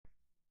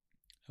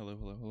Hello,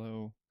 hello,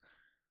 hello.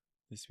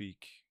 This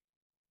week,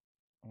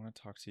 I want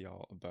to talk to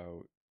y'all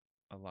about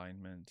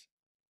alignment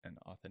and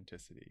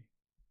authenticity.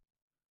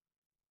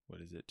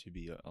 What is it to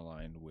be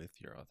aligned with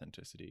your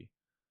authenticity?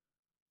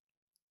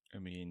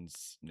 It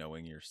means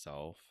knowing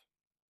yourself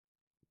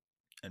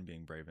and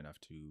being brave enough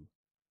to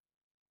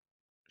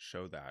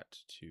show that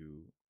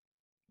to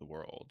the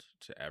world,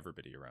 to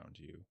everybody around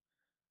you,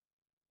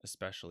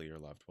 especially your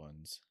loved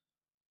ones.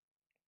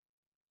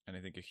 And I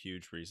think a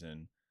huge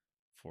reason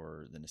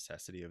for the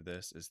necessity of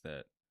this is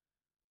that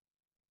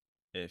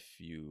if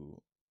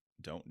you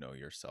don't know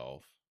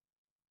yourself,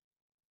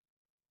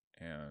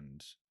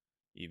 and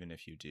even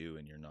if you do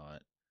and you're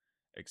not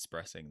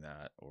expressing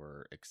that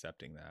or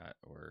accepting that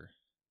or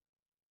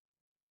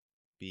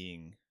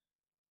being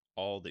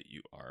all that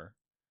you are,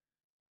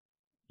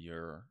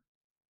 you're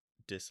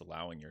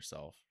disallowing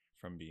yourself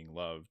from being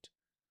loved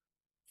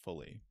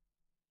fully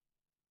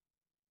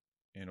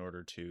in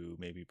order to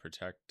maybe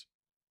protect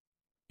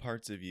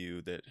parts of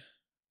you that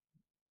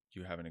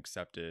you haven't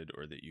accepted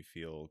or that you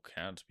feel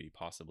can't be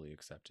possibly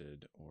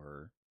accepted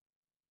or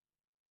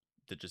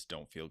that just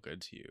don't feel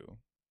good to you.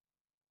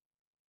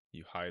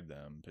 You hide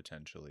them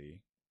potentially.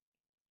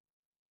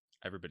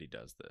 Everybody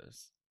does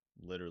this.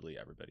 Literally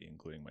everybody,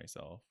 including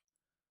myself.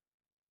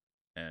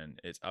 And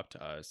it's up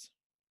to us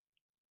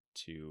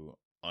to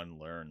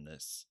unlearn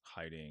this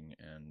hiding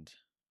and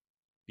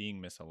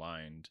being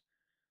misaligned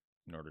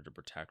in order to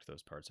protect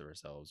those parts of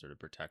ourselves or to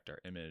protect our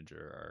image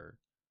or our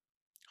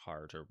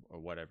heart or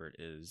whatever it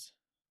is.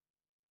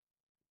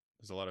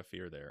 There's a lot of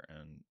fear there.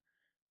 And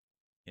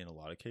in a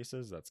lot of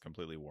cases, that's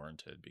completely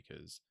warranted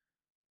because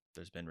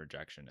there's been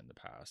rejection in the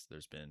past.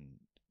 There's been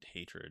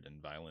hatred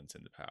and violence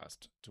in the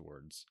past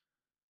towards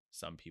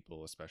some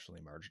people, especially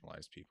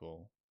marginalized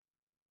people,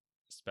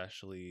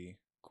 especially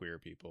queer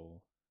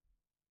people.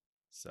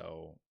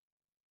 So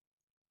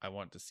I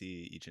want to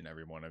see each and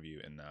every one of you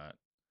in that.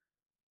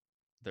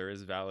 There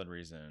is valid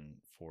reason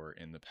for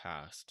in the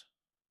past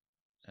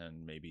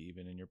and maybe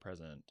even in your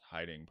present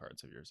hiding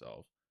parts of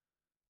yourself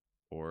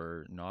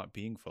or not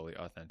being fully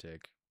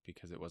authentic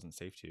because it wasn't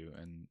safe to,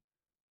 and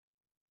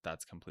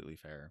that's completely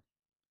fair.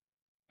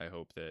 I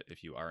hope that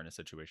if you are in a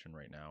situation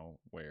right now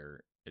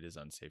where it is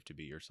unsafe to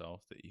be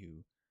yourself, that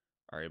you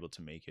are able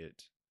to make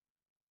it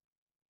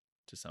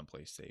to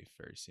someplace safe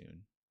very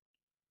soon.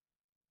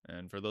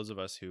 And for those of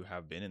us who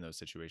have been in those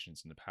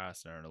situations in the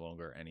past and are no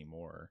longer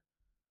anymore,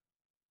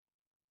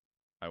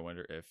 I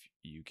wonder if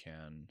you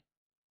can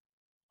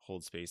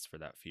hold space for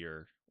that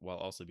fear while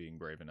also being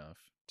brave enough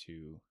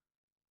to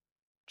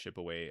chip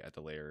away at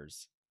the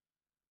layers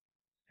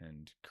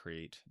and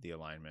create the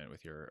alignment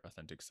with your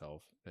authentic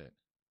self that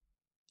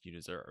you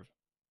deserve.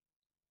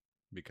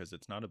 Because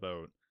it's not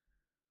about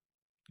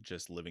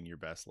just living your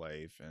best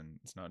life and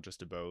it's not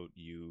just about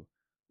you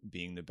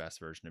being the best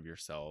version of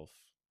yourself.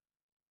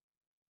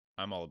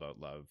 I'm all about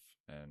love.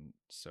 And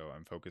so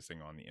I'm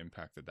focusing on the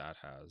impact that that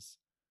has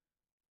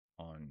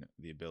on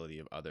the ability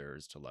of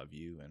others to love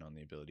you and on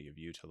the ability of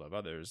you to love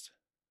others.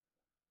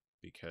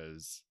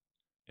 Because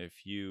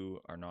if you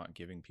are not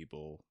giving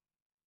people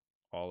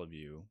all of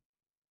you,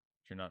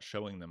 if you're not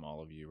showing them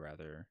all of you,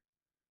 rather,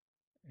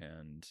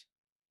 and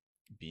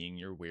being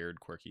your weird,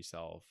 quirky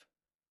self,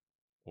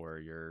 or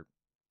your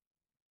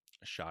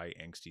shy,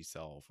 angsty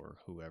self, or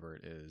whoever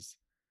it is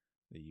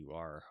that you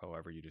are,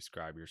 however you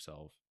describe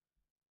yourself,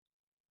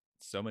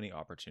 so many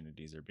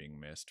opportunities are being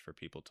missed for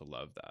people to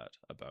love that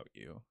about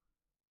you.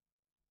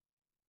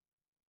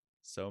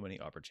 So many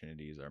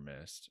opportunities are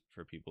missed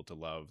for people to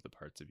love the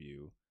parts of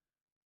you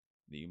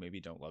that you maybe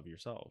don't love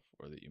yourself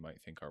or that you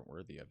might think aren't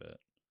worthy of it.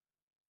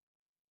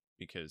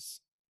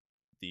 Because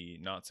the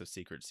not so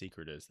secret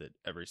is that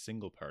every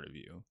single part of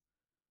you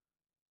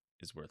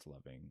is worth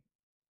loving.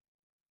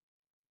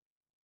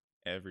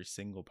 Every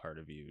single part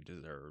of you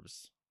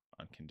deserves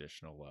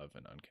unconditional love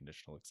and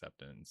unconditional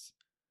acceptance.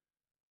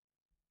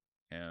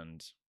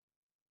 And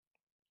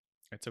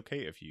it's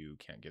okay if you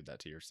can't give that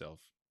to yourself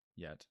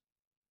yet.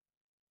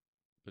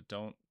 But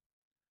don't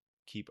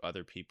keep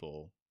other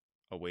people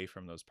away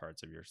from those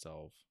parts of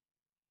yourself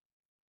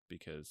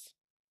because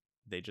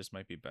they just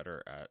might be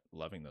better at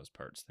loving those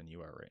parts than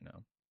you are right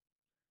now.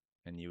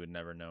 And you would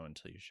never know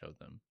until you showed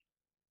them.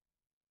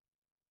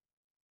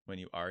 When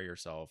you are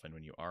yourself and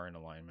when you are in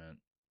alignment,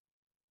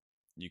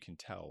 you can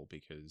tell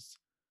because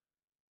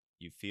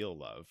you feel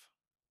love.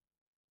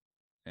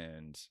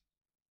 And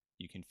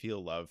you can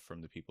feel love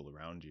from the people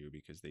around you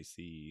because they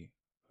see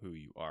who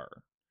you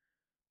are,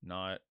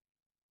 not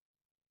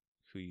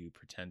who you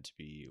pretend to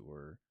be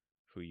or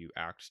who you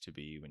act to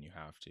be when you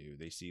have to.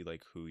 They see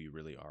like who you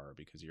really are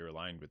because you're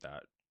aligned with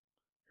that.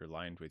 You're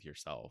aligned with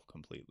yourself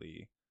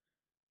completely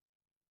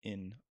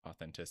in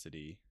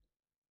authenticity.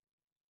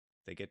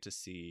 They get to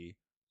see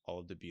all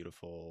of the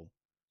beautiful,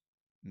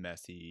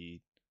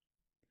 messy,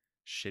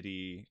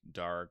 shitty,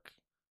 dark,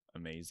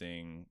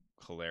 amazing,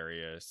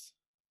 hilarious,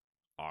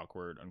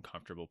 awkward,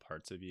 uncomfortable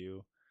parts of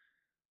you.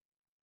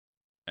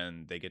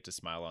 And they get to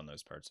smile on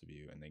those parts of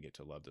you and they get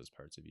to love those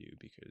parts of you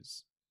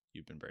because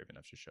you've been brave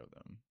enough to show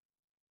them.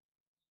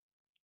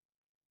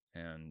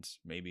 And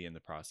maybe in the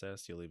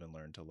process, you'll even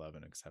learn to love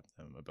and accept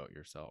them about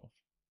yourself.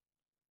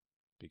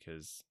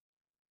 Because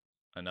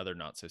another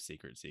not so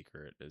secret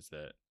is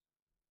that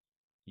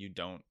you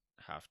don't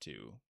have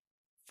to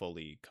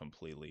fully,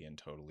 completely, and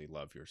totally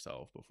love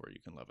yourself before you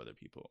can love other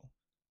people.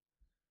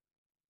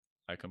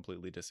 I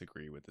completely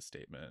disagree with the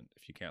statement.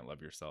 If you can't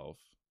love yourself,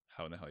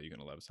 how in the hell are you going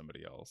to love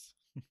somebody else?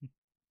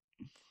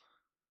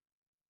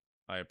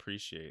 I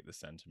appreciate the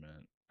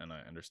sentiment and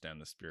I understand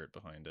the spirit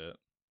behind it,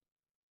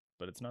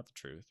 but it's not the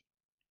truth.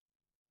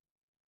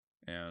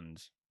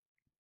 And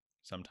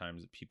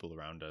sometimes people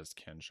around us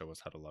can show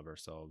us how to love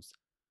ourselves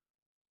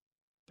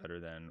better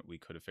than we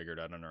could have figured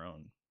out on our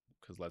own.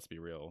 Because let's be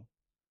real,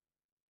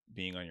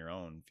 being on your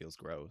own feels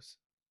gross.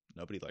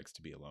 Nobody likes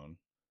to be alone.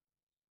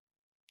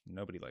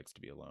 Nobody likes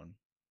to be alone.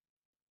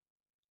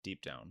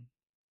 Deep down.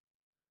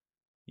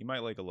 You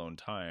might like alone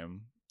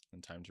time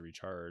and time to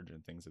recharge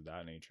and things of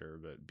that nature,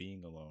 but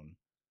being alone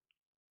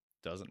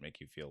doesn't make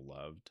you feel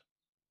loved.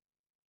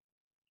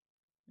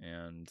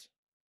 And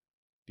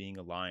being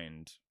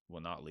aligned will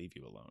not leave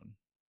you alone.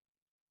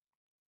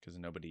 Because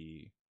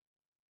nobody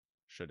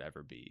should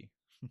ever be.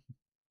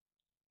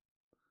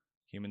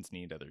 Humans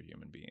need other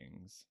human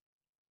beings.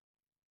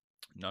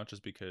 Not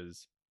just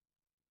because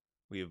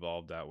we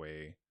evolved that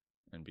way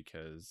and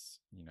because,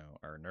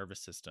 our nervous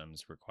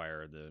systems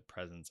require the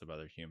presence of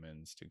other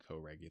humans to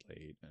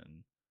co-regulate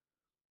and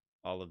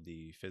all of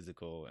the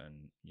physical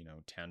and,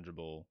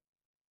 tangible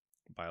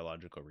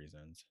biological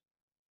reasons.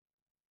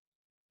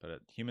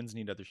 But humans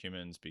need other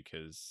humans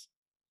because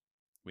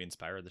we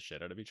inspire the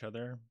shit out of each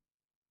other.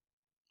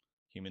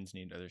 Humans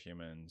need other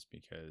humans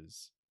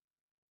because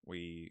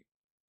we,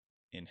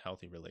 in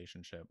healthy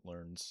relationship,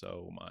 learn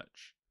so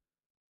much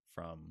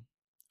from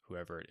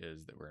whoever it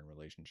is that we're in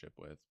relationship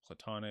with,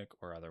 platonic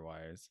or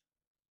otherwise.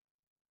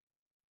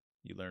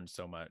 You learn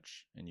so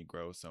much and you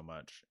grow so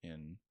much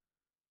in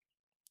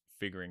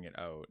figuring it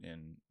out,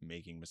 in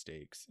making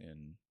mistakes,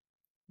 in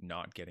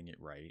not getting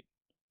it right,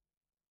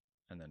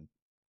 and then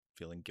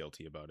feeling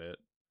guilty about it,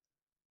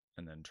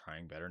 and then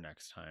trying better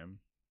next time,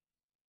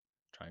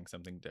 trying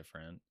something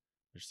different.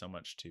 There's so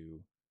much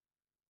to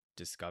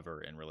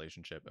discover in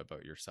relationship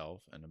about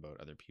yourself and about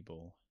other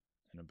people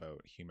and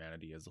about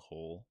humanity as a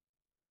whole.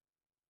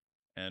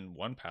 And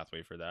one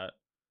pathway for that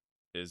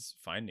is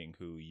finding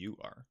who you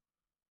are.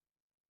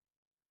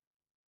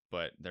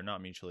 But they're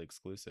not mutually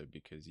exclusive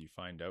because you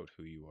find out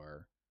who you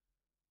are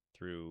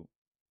through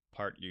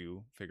part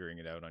you figuring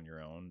it out on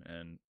your own,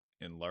 and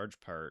in large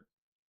part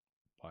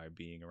by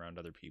being around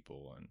other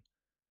people and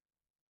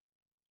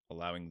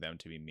allowing them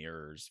to be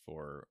mirrors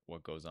for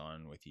what goes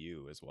on with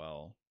you as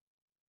well.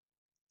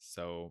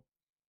 So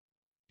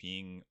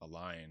being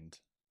aligned,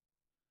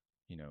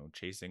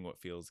 chasing what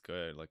feels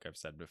good, like I've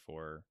said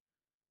before,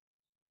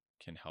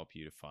 can help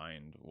you to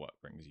find what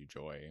brings you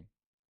joy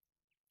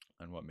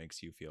and what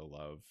makes you feel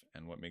love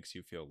and what makes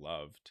you feel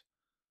loved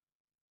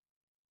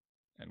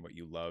and what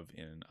you love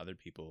in other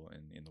people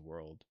and in the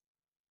world.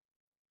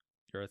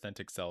 Your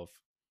authentic self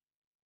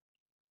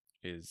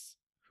is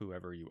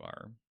whoever you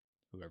are,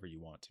 whoever you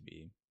want to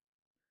be,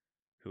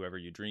 whoever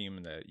you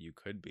dream that you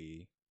could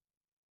be.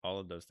 All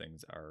of those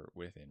things are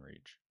within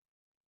reach.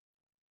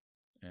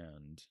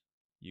 And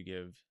you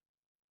give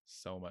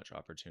so much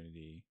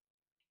opportunity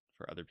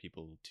for other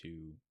people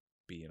to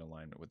be in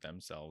alignment with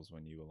themselves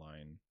when you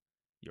align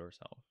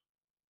yourself.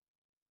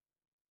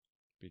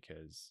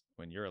 Because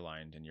when you're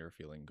aligned and you're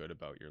feeling good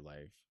about your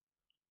life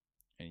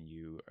and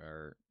you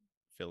are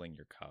filling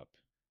your cup,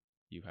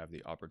 you have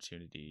the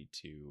opportunity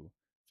to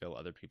fill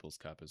other people's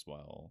cup as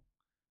well.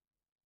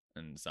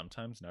 And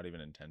sometimes not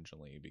even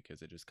intentionally,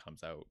 because it just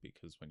comes out.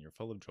 Because when you're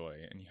full of joy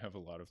and you have a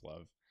lot of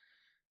love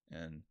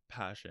and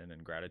passion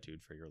and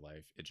gratitude for your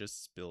life, it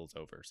just spills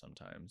over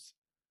sometimes.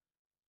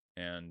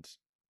 And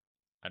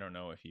I don't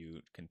know if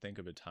you can think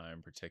of a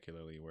time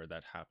particularly where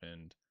that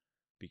happened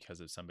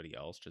because of somebody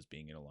else just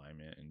being in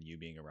alignment and you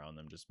being around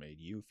them just made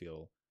you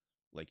feel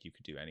like you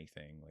could do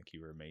anything, like you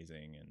were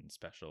amazing and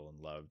special and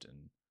loved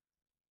and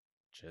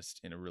just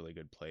in a really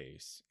good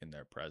place in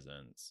their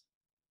presence.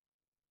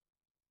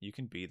 You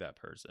can be that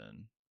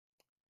person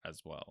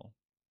as well.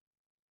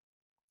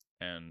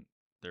 And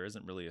there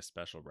isn't really a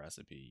special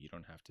recipe. You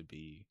don't have to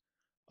be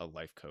a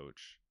life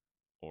coach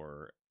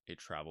or a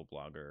travel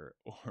blogger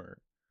or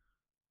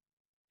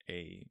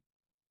a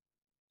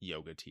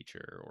yoga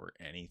teacher or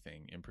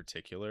anything in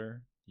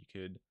particular. You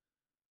could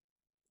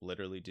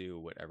literally do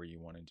whatever you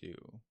want to do.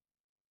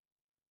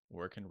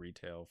 Work in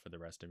retail for the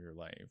rest of your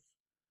life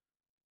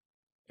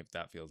if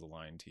that feels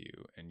aligned to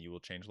you, and you will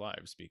change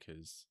lives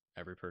because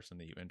every person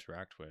that you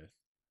interact with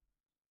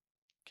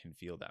can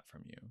feel that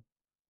from you.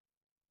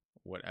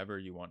 Whatever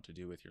you want to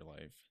do with your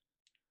life,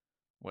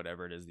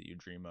 whatever it is that you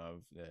dream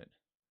of that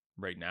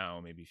right now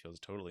maybe feels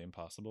totally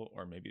impossible,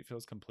 or maybe it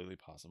feels completely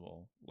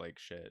possible, like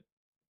shit.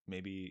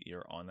 Maybe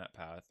you're on that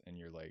path and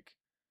you're like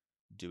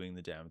doing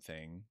the damn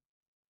thing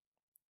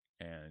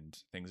and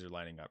things are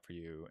lining up for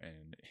you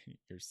and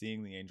you're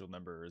seeing the angel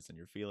numbers and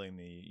you're feeling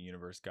the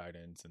universe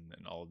guidance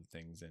and all of the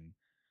things, and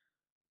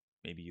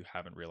maybe you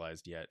haven't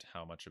realized yet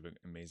how much of an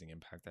amazing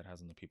impact that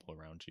has on the people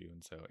around you.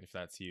 And so if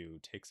that's you,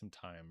 take some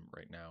time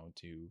right now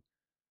to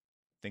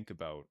think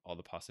about all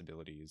the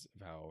possibilities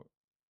of how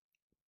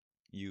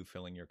you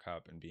filling your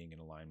cup and being in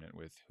alignment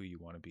with who you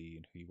want to be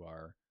and who you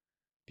are,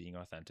 being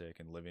authentic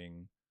and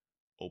living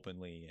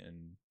openly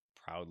and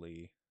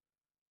proudly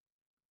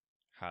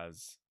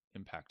has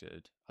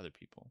impacted other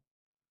people,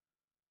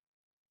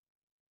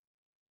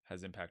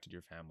 has impacted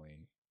your family,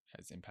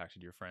 has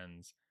impacted your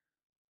friends,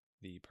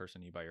 the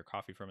person you buy your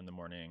coffee from in the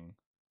morning,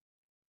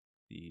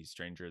 the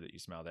stranger that you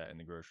smiled at in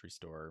the grocery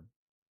store.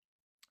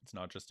 It's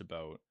not just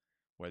about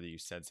whether you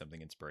said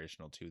something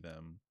inspirational to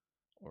them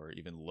or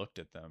even looked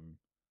at them.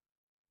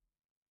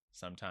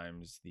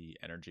 Sometimes the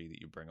energy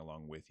that you bring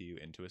along with you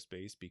into a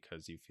space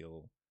because you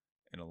feel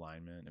in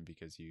alignment and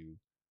because you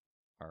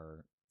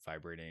are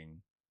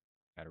vibrating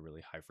at a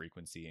really high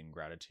frequency in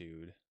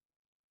gratitude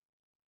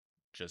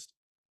just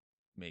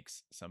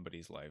makes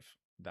somebody's life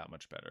that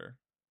much better.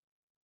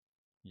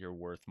 You're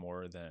worth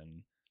more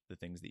than the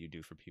things that you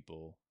do for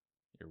people.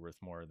 You're worth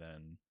more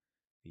than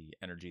the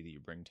energy that you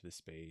bring to the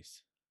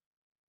space.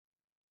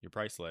 You're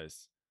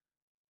priceless,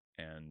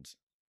 and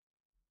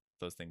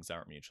those things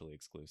aren't mutually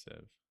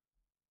exclusive.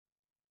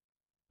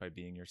 By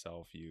being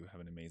yourself, you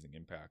have an amazing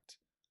impact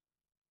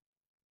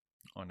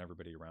on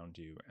everybody around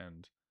you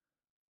and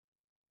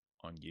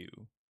on you,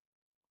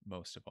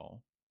 most of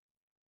all.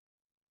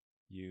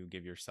 You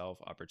give yourself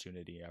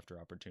opportunity after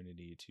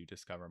opportunity to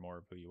discover more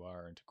of who you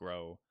are and to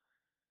grow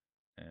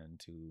and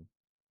to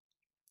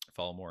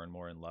fall more and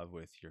more in love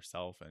with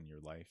yourself and your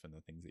life and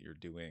the things that you're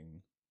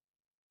doing.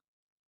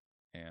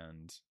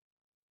 And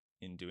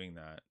in doing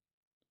that,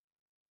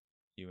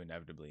 you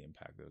inevitably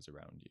impact those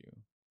around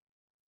you.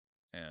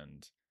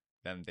 And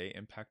then they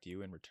impact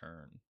you in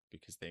return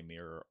because they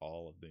mirror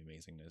all of the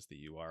amazingness that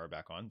you are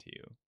back onto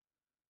you.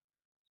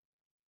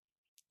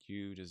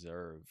 You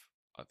deserve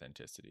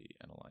authenticity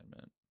and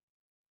alignment.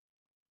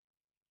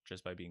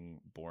 Just by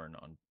being born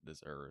on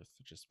this earth,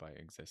 just by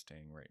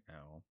existing right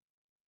now,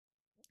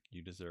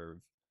 you deserve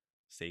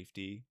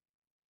safety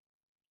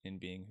in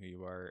being who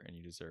you are, and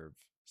you deserve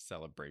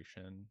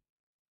celebration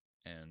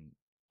and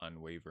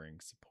unwavering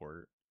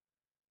support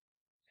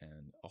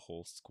and a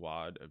whole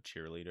squad of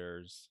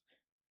cheerleaders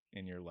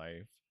in your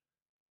life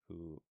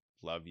who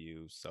love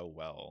you so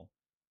well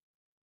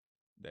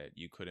that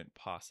you couldn't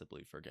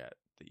possibly forget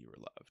that you were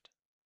loved.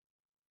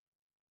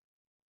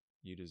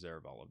 You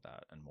deserve all of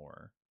that and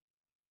more.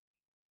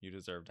 You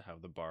deserve to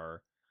have the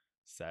bar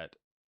set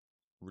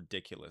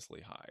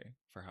ridiculously high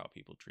for how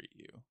people treat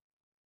you.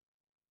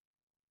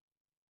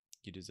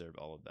 You deserve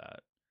all of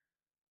that.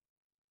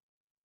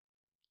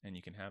 And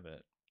you can have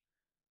it.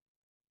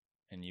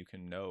 And you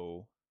can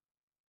know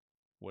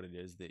what it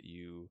is that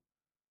you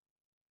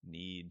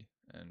need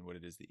and what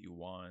it is that you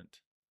want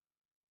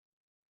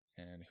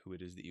and who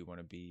it is that you want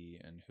to be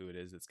and who it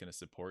is that's going to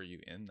support you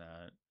in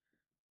that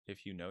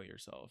if you know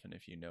yourself and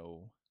if you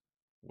know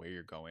where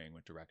you're going,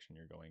 what direction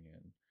you're going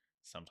in.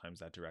 Sometimes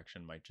that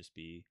direction might just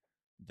be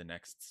the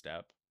next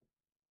step,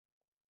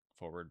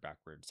 forward,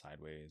 backward,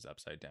 sideways,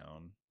 upside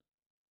down.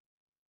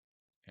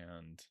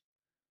 And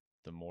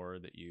the more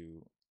that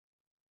you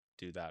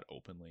do that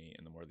openly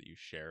and the more that you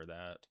share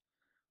that,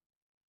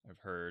 I've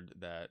heard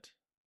that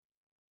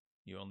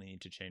you only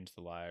need to change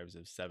the lives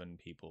of 7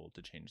 people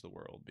to change the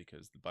world,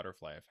 because the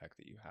butterfly effect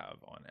that you have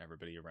on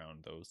everybody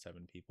around those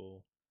 7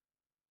 people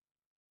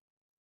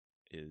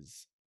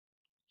is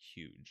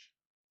huge.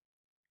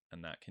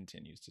 And that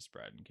continues to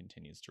spread and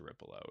continues to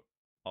ripple out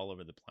all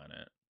over the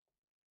planet.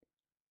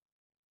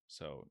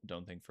 So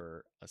don't think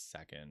for a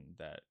second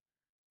that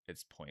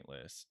it's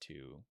pointless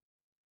to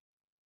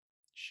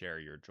share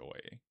your joy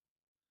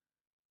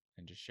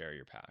and to share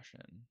your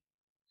passion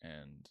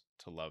and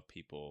to love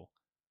people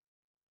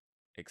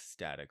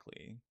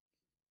ecstatically.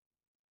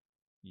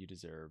 You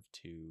deserve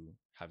to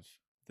have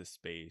the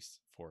space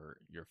for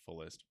your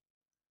fullest,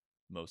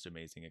 most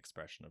amazing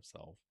expression of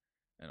self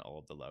and all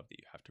of the love that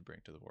you have to bring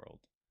to the world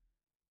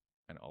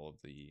and all of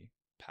the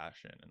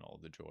passion and all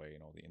of the joy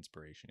and all the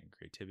inspiration and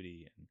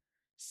creativity and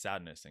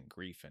sadness and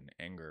grief and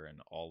anger and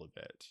all of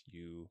it.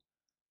 You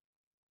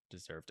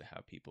deserve to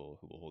have people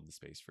who will hold the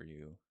space for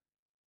you.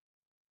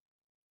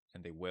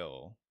 And they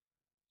will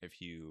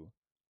if you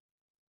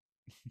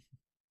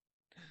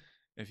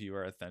if you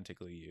are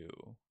authentically you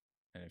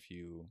and if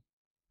you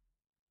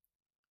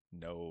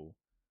know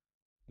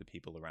the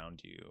people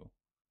around you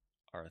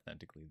are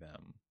authentically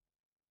them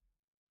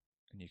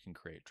and you can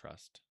create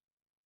trust.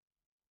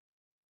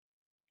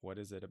 What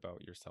is it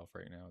about yourself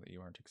right now that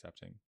you aren't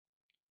accepting?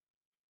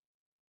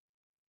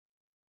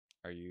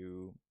 Are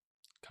you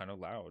kind of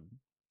loud?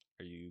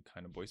 Are you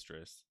kind of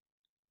boisterous?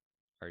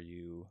 Are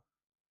you,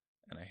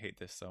 and I hate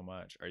this so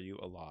much, are you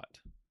a lot?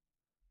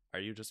 Are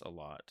you just a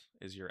lot?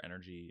 Is your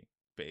energy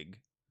big?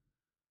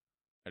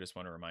 I just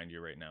want to remind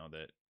you right now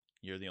that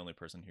you're the only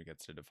person who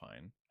gets to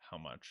define how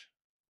much.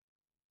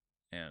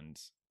 And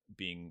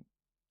being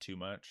too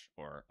much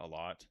or a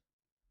lot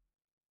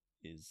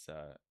is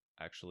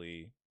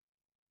actually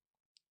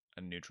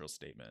a neutral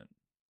statement.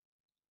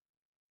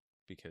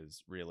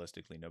 because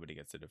realistically, nobody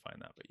gets to define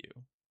that but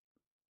you.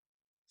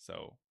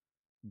 So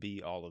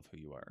be all of who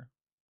you are,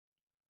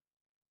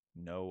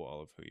 know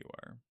all of who you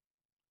are,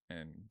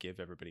 and give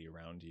everybody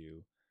around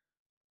you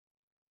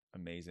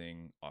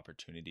amazing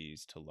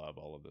opportunities to love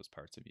all of those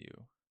parts of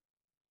you.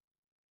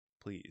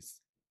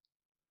 Please.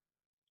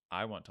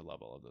 I want to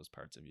love all of those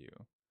parts of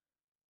you.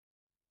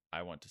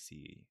 I want to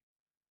see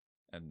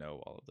and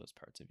know all of those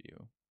parts of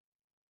you.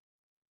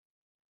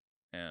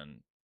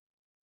 And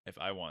if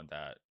I want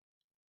that,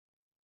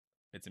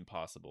 it's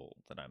impossible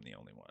that I'm the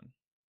only one.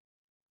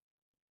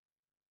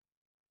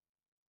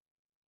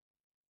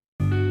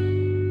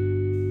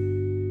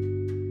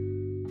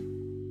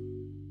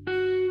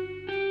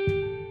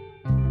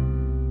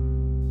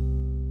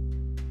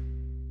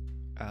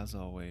 As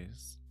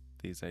always,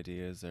 these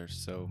ideas are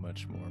so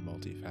much more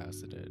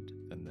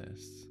multifaceted than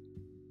this.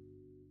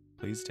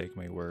 Please take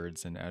my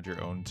words and add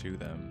your own to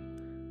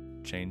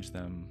them, change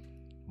them,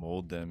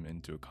 mold them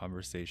into a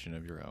conversation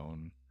of your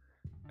own,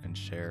 and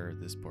share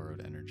this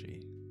borrowed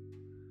energy.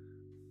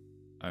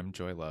 I'm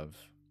Joy Love,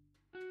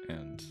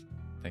 and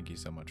thank you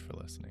so much for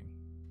listening.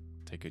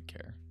 Take good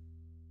care.